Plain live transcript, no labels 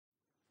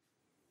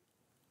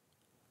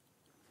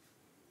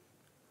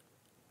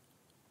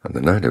On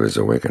the night of his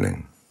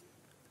awakening,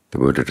 the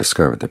Buddha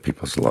discovered that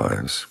people's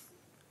lives,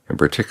 and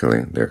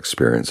particularly their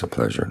experience of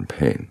pleasure and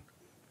pain,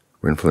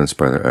 were influenced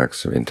by their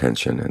acts of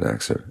intention and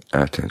acts of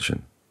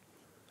attention.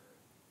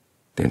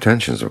 The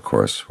intentions, of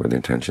course, were the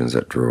intentions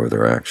that drove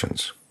their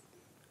actions.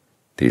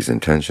 These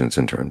intentions,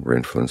 in turn, were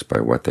influenced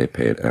by what they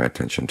paid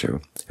attention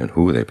to and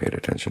who they paid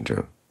attention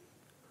to.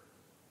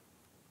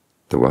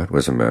 The what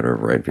was a matter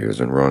of right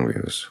views and wrong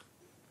views.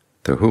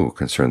 The who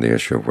concerned the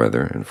issue of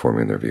whether, in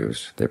forming their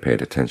views, they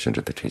paid attention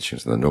to the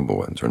teachings of the Noble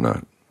Ones or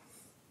not.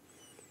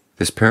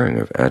 This pairing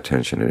of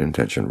attention and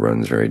intention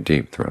runs very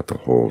deep throughout the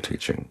whole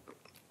teaching.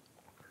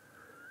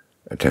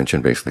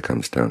 Attention basically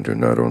comes down to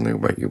not only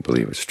what you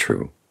believe is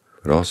true,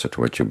 but also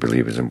to what you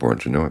believe is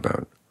important to know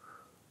about,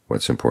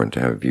 what's important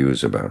to have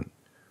views about.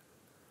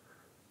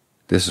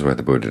 This is why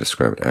the Buddha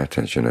described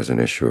attention as an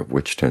issue of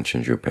which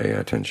tensions you pay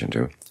attention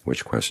to,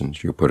 which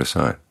questions you put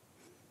aside.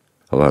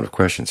 A lot of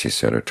questions, he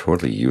said, are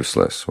totally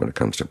useless when it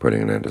comes to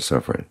putting an end to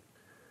suffering.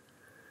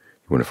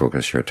 You want to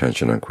focus your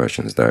attention on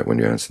questions that, when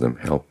you answer them,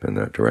 help in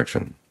that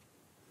direction.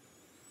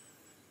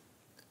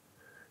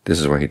 This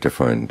is why he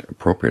defined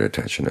appropriate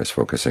attention as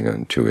focusing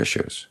on two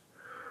issues.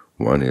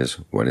 One is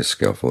what is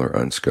skillful or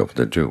unskillful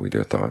to do with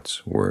your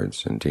thoughts,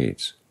 words, and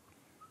deeds.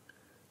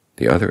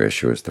 The other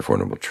issue is the Four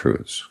Noble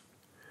Truths.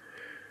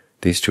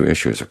 These two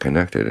issues are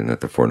connected in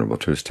that the Four Noble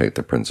Truths take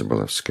the principle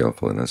of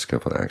skillful and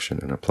unskillful action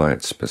and apply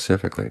it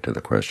specifically to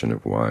the question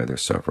of why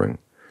there's suffering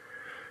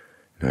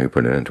and how you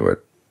put an end to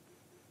it.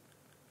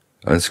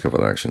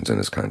 Unskillful actions in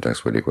this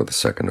context would equal the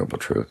Second Noble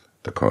Truth,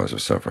 the cause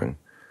of suffering.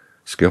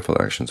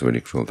 Skillful actions would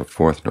equal the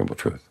Fourth Noble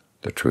Truth,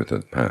 the truth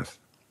of the path.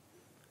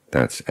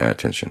 That's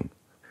attention.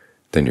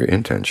 Then your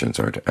intentions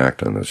are to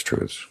act on those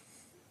truths.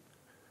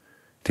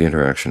 The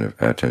interaction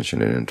of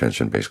attention and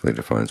intention basically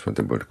defines what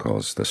the Buddha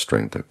calls the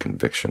strength of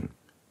conviction.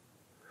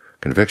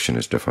 Conviction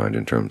is defined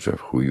in terms of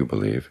who you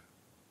believe,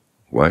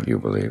 what you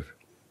believe,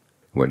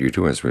 and what you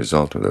do as a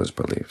result of those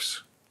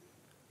beliefs.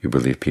 You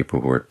believe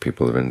people who are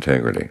people of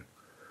integrity.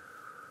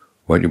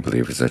 What you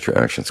believe is that your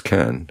actions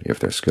can, if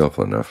they're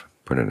skillful enough,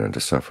 put an end to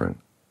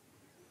suffering.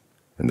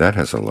 And that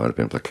has a lot of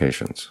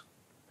implications.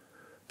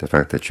 The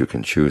fact that you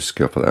can choose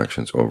skillful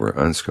actions over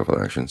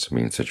unskillful actions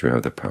means that you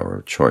have the power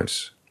of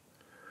choice.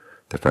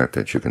 The fact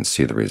that you can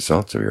see the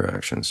results of your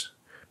actions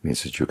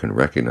means that you can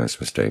recognize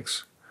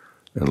mistakes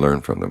and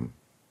learn from them.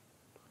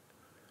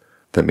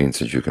 That means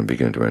that you can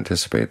begin to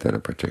anticipate that a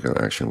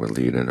particular action will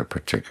lead in a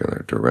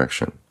particular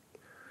direction.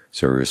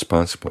 So you're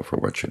responsible for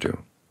what you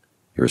do.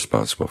 You're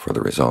responsible for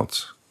the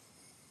results.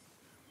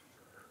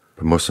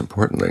 But most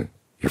importantly,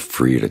 you're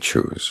free to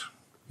choose.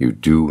 You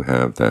do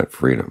have that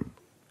freedom.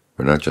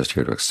 We're not just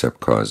here to accept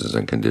causes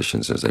and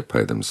conditions as they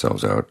play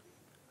themselves out,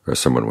 or as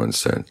someone once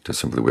said, to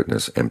simply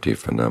witness empty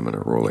phenomena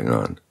rolling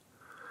on.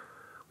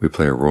 We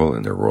play a role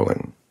in their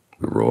rolling.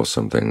 We roll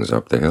some things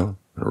up the hill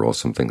and roll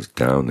some things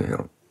down the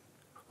hill.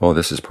 All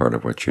this is part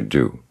of what you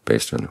do,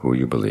 based on who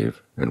you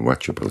believe and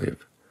what you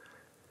believe,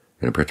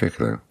 and in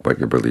particular, what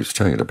your beliefs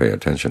tell you to pay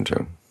attention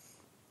to.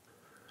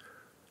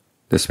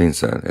 This means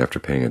that, after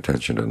paying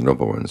attention to the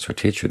Noble Ones who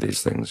teach you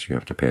these things, you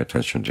have to pay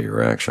attention to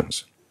your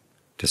actions,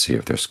 to see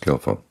if they're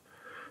skillful.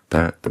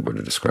 That the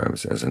Buddha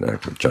describes as an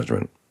act of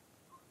judgment.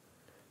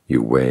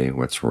 You weigh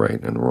what's right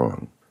and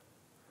wrong.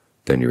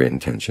 Then your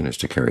intention is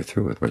to carry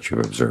through with what you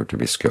observe to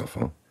be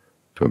skillful,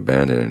 to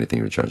abandon anything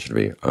you judge to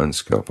be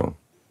unskillful,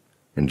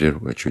 and do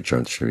what you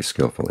judge to be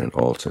skillful in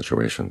all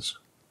situations.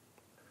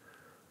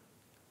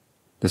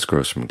 This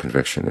grows from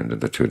conviction into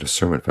the two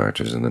discernment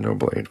factors in the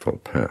Noble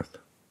Eightfold Path,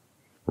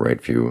 right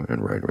view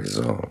and right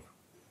resolve.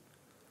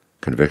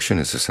 Conviction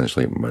is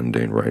essentially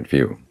mundane right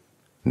view.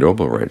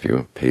 Noble right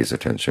view pays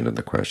attention to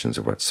the questions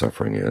of what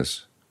suffering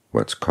is,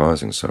 what's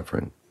causing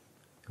suffering,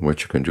 and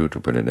what you can do to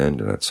put an end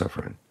to that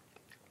suffering.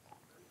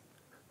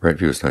 Right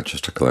view is not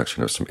just a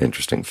collection of some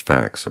interesting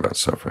facts about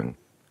suffering.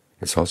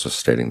 It's also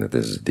stating that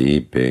this is the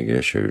big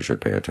issue you should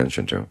pay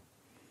attention to.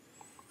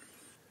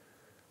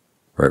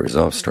 Right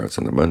resolve starts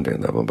on the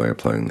mundane level by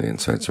applying the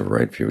insights of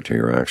right view to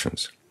your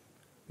actions.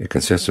 It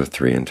consists of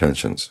three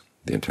intentions: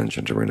 the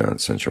intention to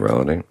renounce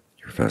sensuality,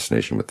 your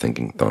fascination with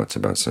thinking thoughts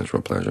about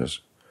sensual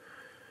pleasures;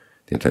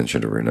 the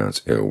intention to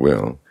renounce ill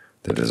will,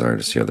 the desire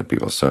to see other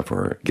people suffer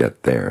or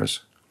get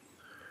theirs;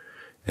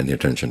 and the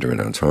intention to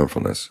renounce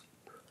harmfulness.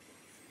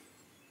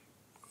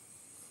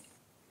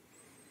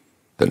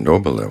 The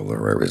noble level of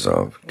right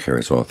resolve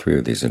carries all three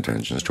of these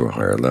intentions to a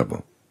higher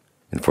level,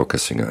 in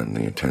focusing on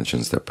the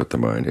intentions that put the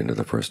mind into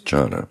the first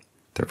jhana,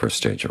 the first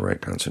stage of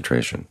right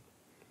concentration.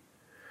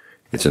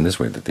 It's in this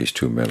way that these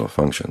two mental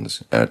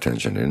functions,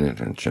 attention and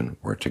intention,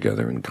 work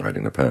together in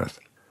guiding the path.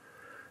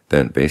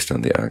 Then, based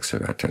on the acts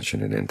of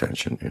attention and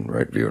intention in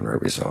right view and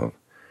right resolve,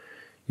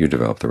 you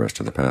develop the rest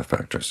of the path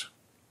factors.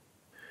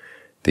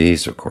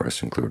 These, of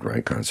course, include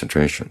right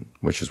concentration,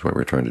 which is what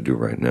we're trying to do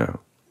right now.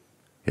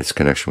 Its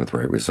connection with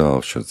right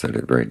resolve shows that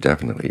it very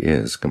definitely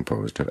is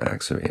composed of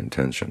acts of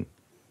intention.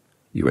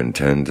 You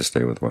intend to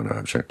stay with one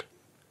object,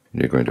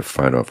 and you're going to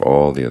fight off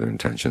all the other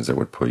intentions that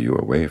would pull you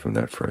away from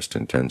that first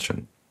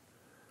intention.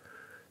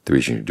 The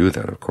reason you do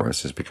that, of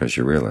course, is because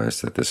you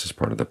realize that this is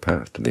part of the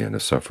path to the end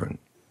of suffering.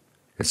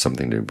 It's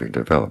something to be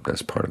developed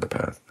as part of the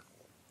path.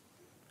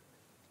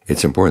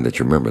 It's important that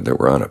you remember that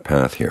we're on a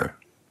path here.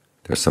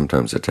 There's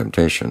sometimes a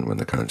temptation, when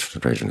the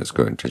concentration is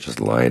good, to just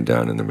lie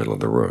down in the middle of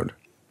the road.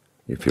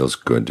 It feels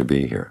good to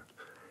be here.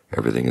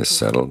 Everything is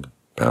settled,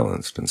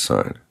 balanced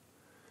inside.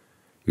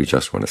 You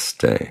just want to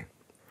stay.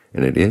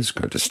 And it is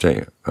good to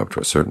stay, up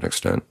to a certain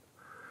extent,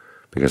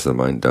 because the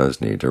mind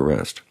does need to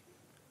rest.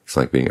 It's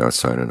like being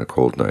outside on a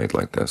cold night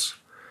like this,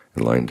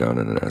 and lying down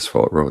on an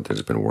asphalt road that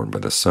has been warmed by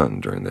the sun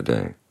during the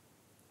day.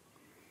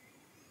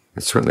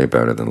 It's certainly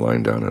better than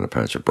lying down on a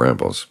patch of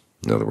brambles,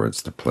 in other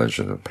words, the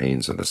pleasure and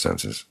pains of the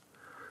senses.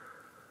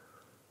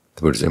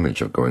 The Buddha's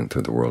image of going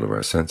through the world of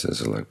our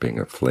senses is like being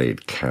a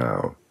flayed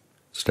cow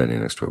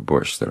standing next to a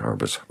bush that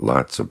harbors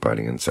lots of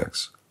biting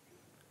insects.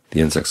 The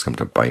insects come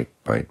to bite,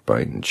 bite,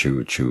 bite, and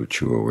chew, chew,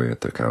 chew away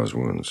at the cow's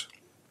wounds.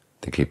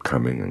 They keep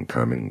coming and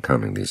coming and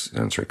coming, these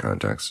sensory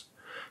contacts.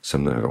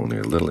 Some of them have only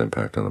a little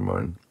impact on the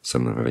mind,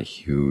 some of them have a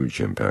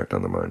huge impact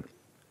on the mind,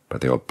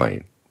 but they all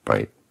bite,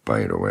 bite,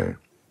 bite away.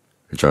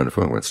 John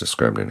Fu once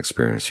described an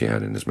experience he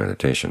had in his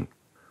meditation.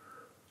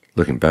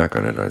 Looking back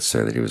on it, I'd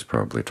say that he was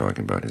probably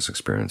talking about his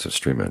experience of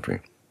stream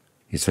entry.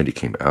 He said he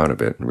came out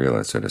of it and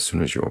realized that as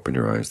soon as you open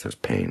your eyes, there's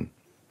pain.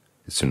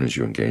 As soon as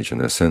you engage in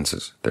the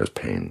senses, there's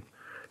pain.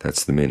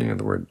 That's the meaning of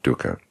the word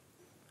dukkha.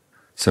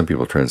 Some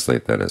people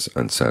translate that as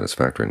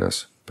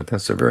unsatisfactoriness, but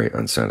that's a very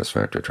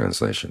unsatisfactory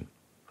translation.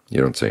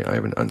 You don't say, I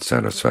have an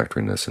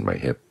unsatisfactoriness in my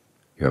hip.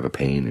 You have a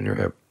pain in your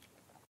hip.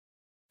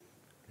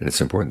 And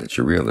it's important that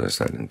you realize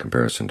that in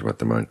comparison to what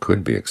the mind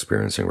could be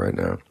experiencing right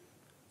now,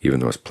 even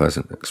those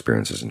pleasant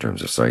experiences in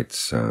terms of sights,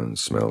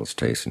 sounds, smells,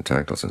 tastes, and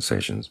tactile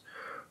sensations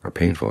are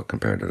painful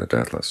compared to the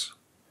deathless.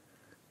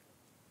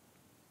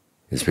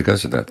 It's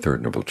because of that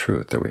third noble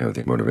truth that we have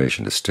the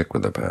motivation to stick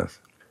with the path,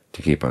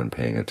 to keep on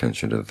paying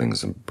attention to the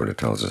things the Buddha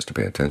tells us to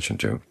pay attention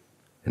to,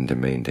 and to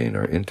maintain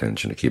our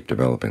intention to keep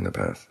developing the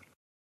path.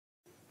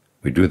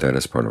 We do that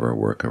as part of our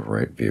work of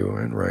right view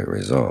and right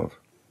resolve.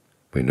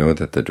 We know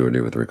that the duty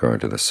with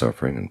regard to the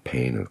suffering and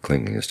pain of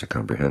clinging is to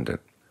comprehend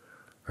it.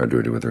 Our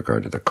duty with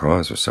regard to the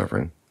cause of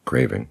suffering,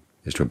 craving,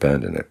 is to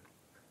abandon it.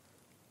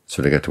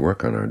 So to get to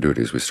work on our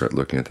duties, we start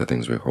looking at the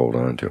things we hold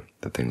on to,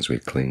 the things we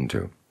cling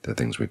to, the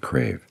things we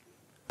crave,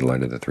 in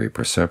light of the three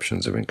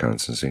perceptions of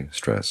inconstancy,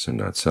 stress, and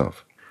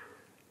not-self.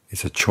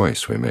 It's a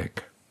choice we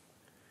make.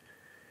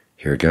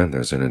 Here again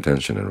there's an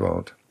intention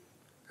involved.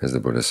 As the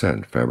Buddha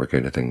said,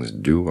 fabricated things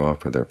do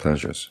offer their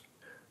pleasures.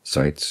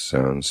 Sights,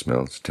 sounds,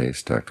 smells,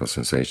 tastes, tactile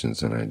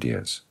sensations, and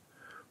ideas.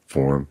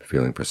 Form,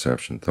 feeling,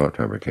 perception, thought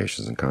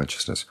fabrications, and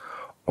consciousness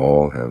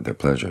all have their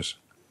pleasures.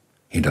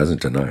 He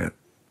doesn't deny it.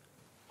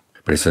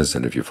 But he says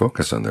that if you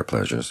focus on their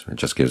pleasures, it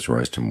just gives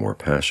rise to more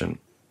passion.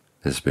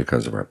 This is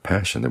because of our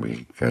passion that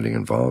we're getting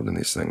involved in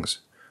these things,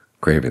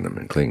 craving them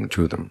and clinging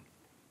to them.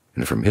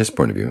 And from his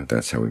point of view,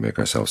 that's how we make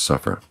ourselves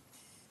suffer.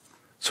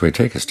 So we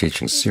take his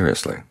teachings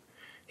seriously.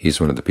 He's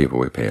one of the people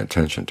we pay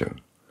attention to.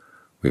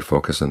 We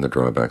focus on the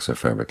drawbacks of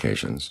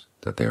fabrications,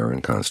 that they are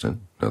inconstant,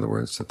 in other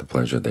words, that the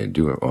pleasure they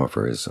do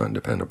offer is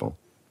undependable.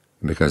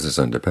 And because it's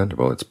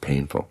undependable, it's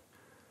painful.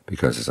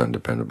 Because it's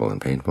undependable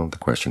and painful, the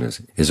question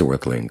is it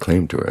worth laying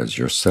claim to as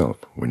yourself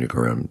when you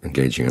go around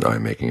engaging in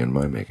I-making and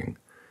my-making?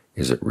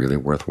 Is it really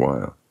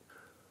worthwhile?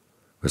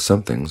 With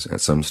some things, at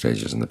some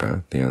stages in the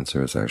path, the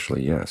answer is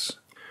actually yes,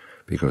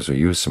 because we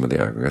use some of the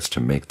aggregates to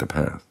make the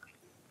path.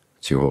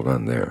 So you hold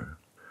on there.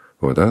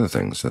 But with other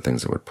things, the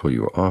things that would pull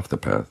you off the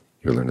path,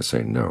 you learn to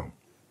say no.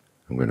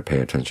 I'm going to pay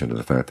attention to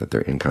the fact that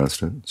they're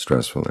inconstant,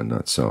 stressful, and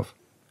not self,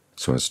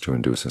 so as to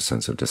induce a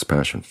sense of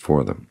dispassion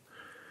for them.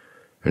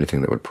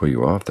 Anything that would pull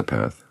you off the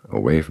path,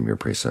 away from your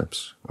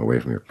precepts, away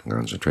from your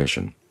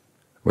concentration,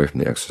 away from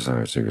the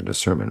exercise of your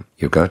discernment,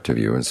 you've got to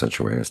view in such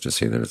a way as to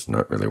see that it's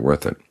not really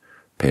worth it.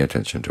 Pay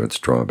attention to its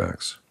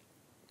drawbacks.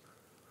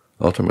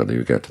 Ultimately,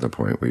 you get to the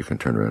point where you can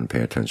turn around and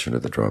pay attention to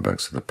the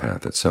drawbacks of the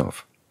path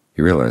itself.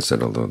 You realize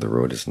that although the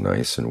road is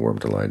nice and warm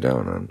to lie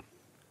down on,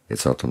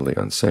 it's ultimately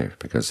unsafe,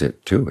 because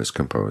it, too, is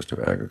composed of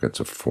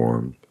aggregates of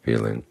form,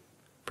 feeling,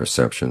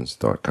 perceptions,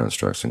 thought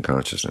constructs, and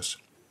consciousness.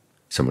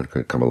 Someone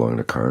could come along in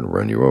a car and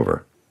run you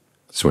over.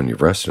 So when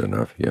you've rested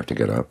enough, you have to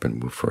get up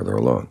and move further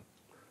along.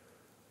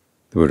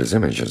 The Buddha's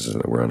image is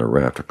that we're on a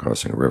raft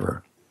crossing a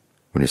river.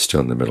 When you're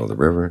still in the middle of the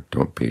river,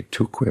 don't be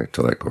too quick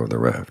to let go of the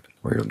raft,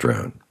 or you'll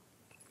drown.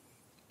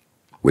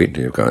 Wait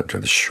until you've gotten to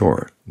the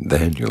shore,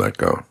 then you let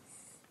go.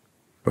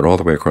 But all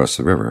the way across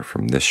the river,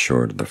 from this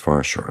shore to the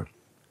far shore,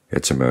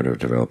 it's a matter of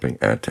developing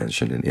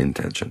attention and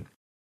intention.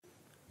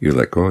 You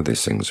let go of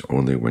these things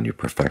only when you've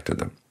perfected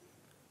them.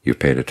 You've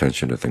paid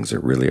attention to things that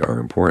really are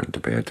important to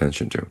pay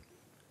attention to.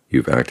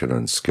 You've acted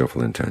on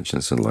skillful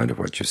intentions in light of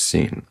what you've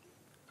seen.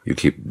 You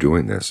keep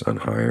doing this on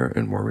higher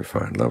and more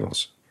refined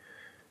levels.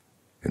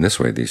 In this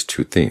way, these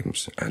two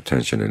themes,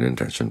 attention and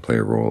intention, play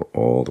a role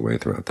all the way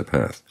throughout the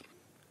path,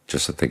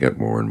 just that they get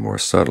more and more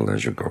subtle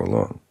as you go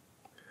along.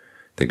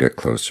 They get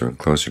closer and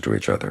closer to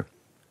each other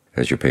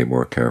as you pay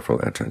more careful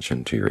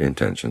attention to your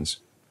intentions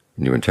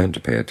and you intend to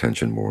pay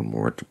attention more and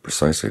more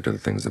precisely to the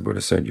things the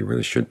Buddha said you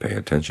really should pay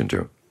attention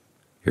to.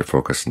 Your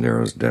focus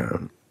narrows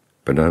down,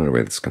 but not in a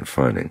way that's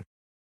confining.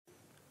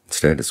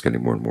 Instead, it's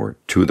getting more and more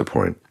to the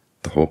point,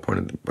 the whole point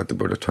of what the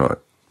Buddha taught.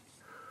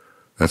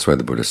 That's why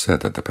the Buddha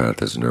said that the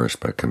path is nourished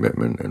by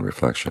commitment and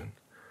reflection.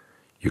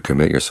 You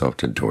commit yourself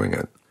to doing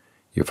it.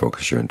 You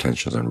focus your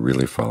intentions on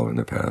really following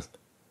the path,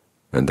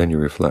 and then you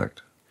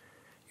reflect.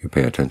 You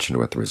pay attention to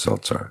what the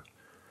results are,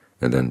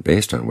 and then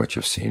based on what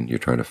you've seen, you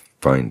try to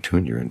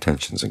fine-tune your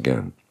intentions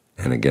again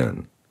and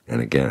again and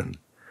again.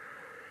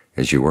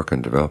 As you work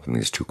on developing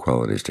these two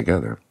qualities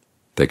together,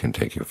 they can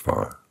take you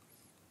far.